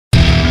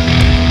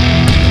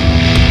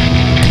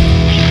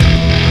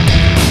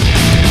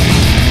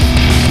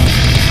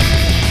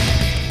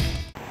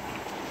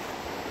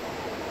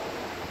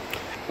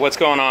What's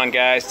going on,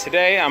 guys?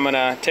 Today I'm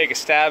gonna take a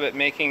stab at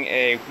making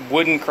a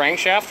wooden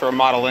crankshaft for a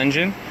model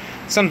engine.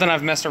 Something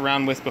I've messed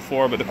around with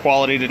before, but the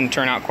quality didn't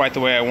turn out quite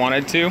the way I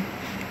wanted to.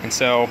 And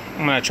so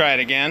I'm gonna try it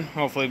again,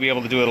 hopefully be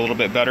able to do it a little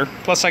bit better.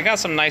 Plus I got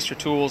some nicer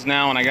tools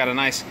now, and I got a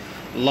nice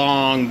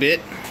long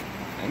bit.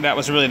 And that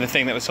was really the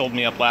thing that was holding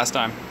me up last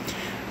time.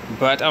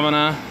 But I'm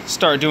gonna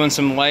start doing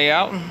some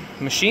layout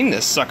and machine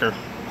this sucker.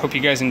 Hope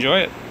you guys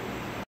enjoy it.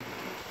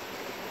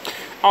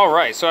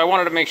 Alright, so I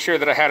wanted to make sure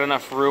that I had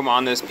enough room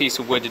on this piece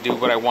of wood to do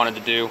what I wanted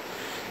to do.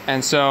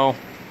 And so,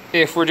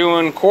 if we're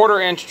doing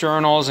 1/4-inch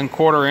journals and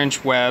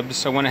 1/4-inch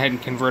webs, I went ahead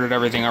and converted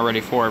everything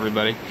already for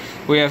everybody.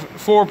 We have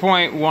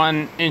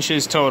 4.1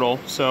 inches total,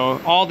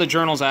 so all the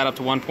journals add up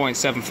to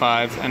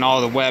 1.75, and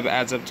all the web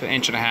adds up to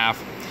 1.5 inches.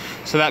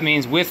 So that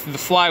means with the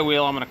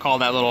flywheel, I'm going to call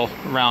that little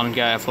round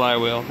guy a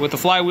flywheel. With the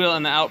flywheel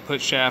and the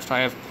output shaft, I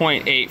have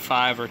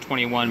 0.85 or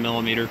 21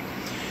 millimeter.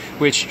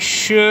 Which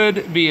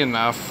should be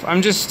enough.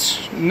 I'm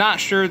just not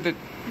sure that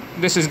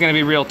this is going to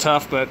be real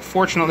tough, but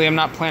fortunately I'm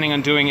not planning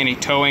on doing any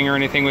towing or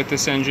anything with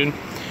this engine.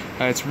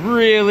 It's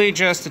really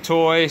just a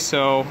toy,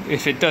 so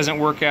if it doesn't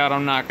work out,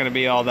 I'm not going to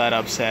be all that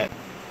upset.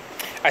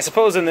 I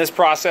suppose in this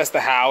process the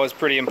how is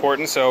pretty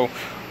important, so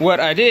what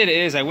I did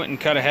is I went and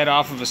cut a head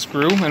off of a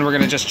screw, and we're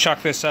going to just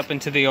chuck this up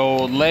into the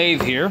old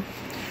lathe here.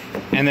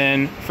 And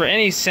then for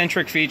any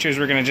centric features,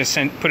 we're going to just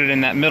put it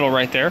in that middle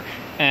right there.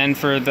 And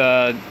for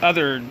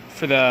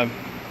the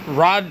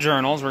rod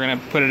journals, we're going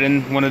to put it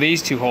in one of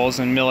these two holes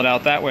and mill it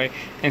out that way.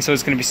 And so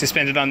it's going to be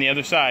suspended on the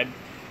other side.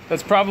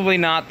 That's probably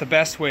not the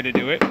best way to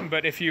do it,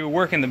 but if you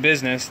work in the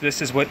business,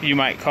 this is what you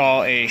might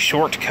call a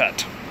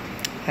shortcut.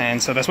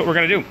 And so that's what we're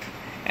going to do.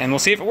 And we'll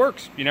see if it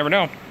works. You never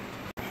know.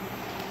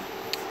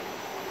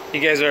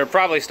 You guys are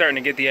probably starting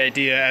to get the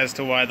idea as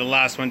to why the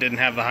last one didn't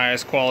have the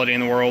highest quality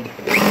in the world.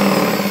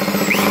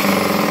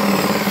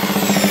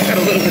 Got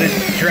a little bit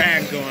of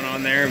drag going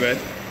on there, but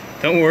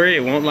don't worry,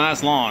 it won't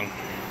last long.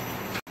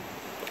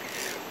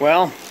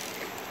 Well,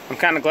 I'm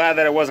kind of glad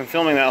that I wasn't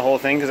filming that whole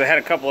thing, because I had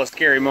a couple of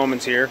scary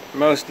moments here,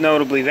 most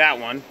notably that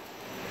one.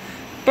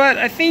 But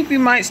I think we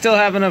might still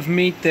have enough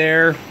meat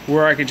there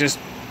where I could just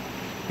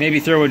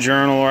maybe throw a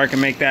journal, or I can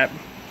make that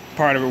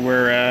part of it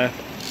where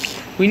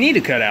we need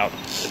to cut out.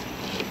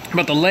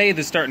 But the lathe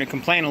is starting to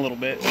complain a little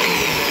bit.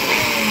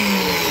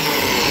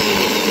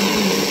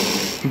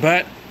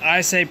 But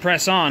I say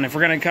press on. If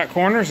we're going to cut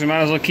corners, we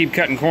might as well keep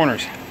cutting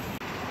corners.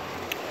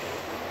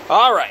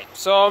 Alright,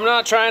 so I'm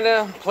not trying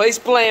to place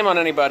blame on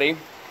anybody,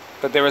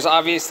 but there was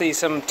obviously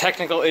some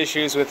technical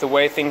issues with the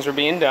way things were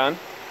being done.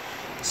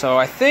 So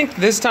I think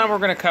this time we're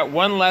going to cut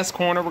one less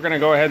corner. We're going to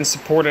go ahead and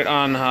support it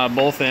on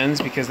both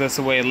ends, because that's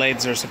the way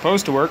lathes are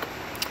supposed to work.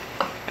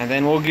 And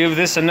then we'll give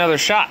this another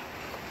shot,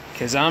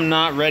 because I'm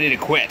not ready to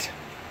quit.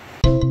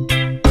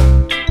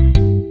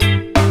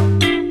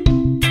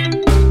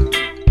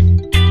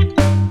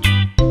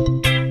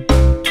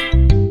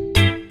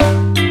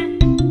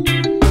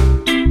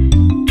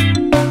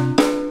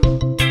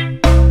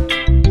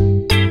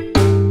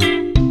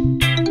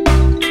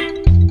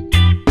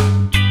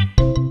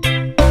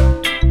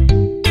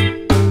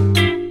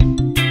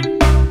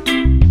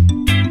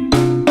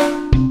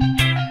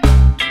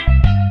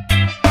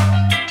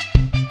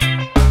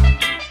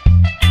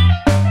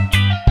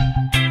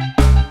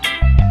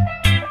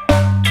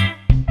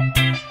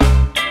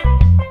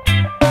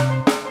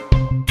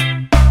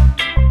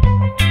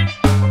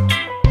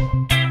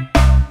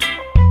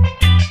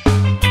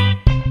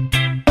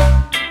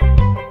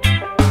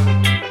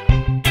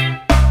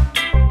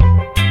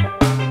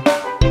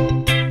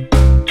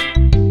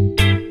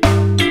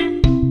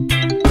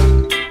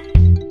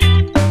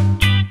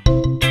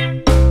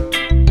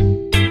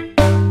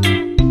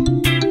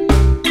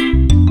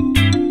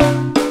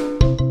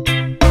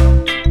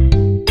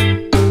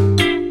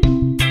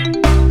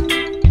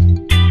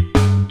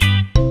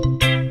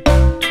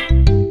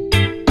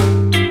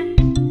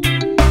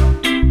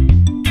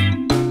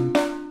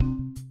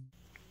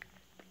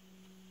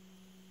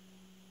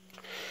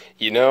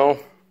 You know,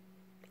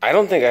 I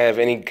don't think I have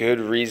any good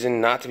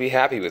reason not to be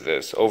happy with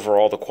this.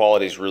 Overall, the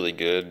quality is really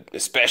good,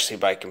 especially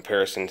by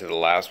comparison to the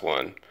last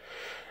one.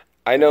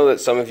 I know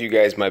that some of you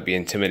guys might be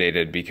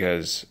intimidated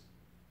because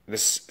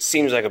this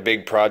seems like a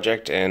big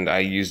project, and I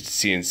used a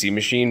CNC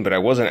machine, but I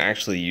wasn't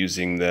actually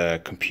using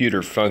the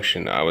computer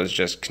function. I was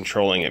just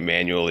controlling it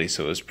manually,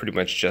 so it was pretty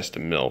much just a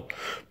mill.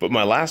 But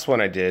my last one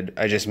I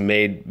just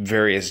made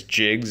various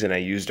jigs, and I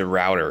used a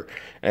router.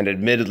 And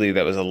admittedly,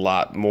 that was a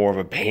lot more of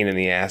a pain in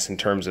the ass in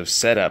terms of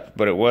setup,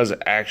 but it was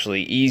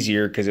actually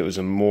easier because it was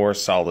a more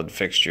solid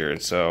fixture.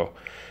 And so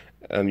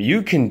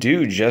you can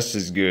do just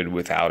as good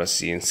without a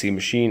CNC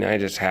machine. I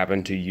just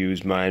happened to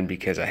use mine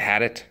because I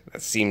had it.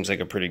 That seems like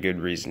a pretty good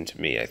reason to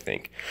me, I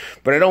think.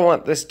 But I don't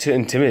want this to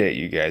intimidate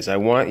you guys. I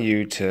want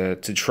you to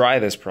try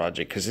this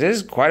project, because it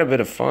is quite a bit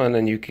of fun,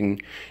 and you can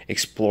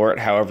explore it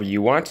however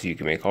you want to. You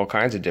can make all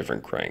kinds of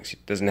different cranks.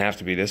 It doesn't have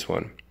to be this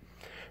one.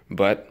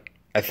 But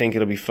I think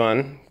it'll be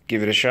fun.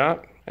 Give it a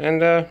shot,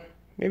 and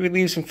maybe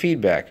leave some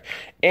feedback.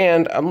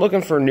 And I'm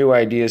looking for new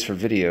ideas for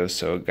videos,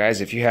 so guys,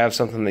 if you have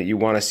something that you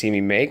want to see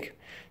me make,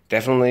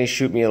 definitely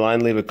shoot me a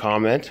line, leave a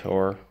comment,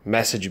 or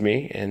message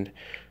me, and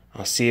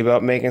I'll see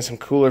about making some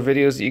cooler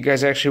videos that you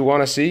guys actually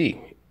want to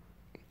see.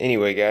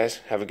 Anyway,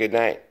 guys, have a good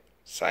night.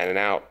 Signing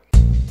out.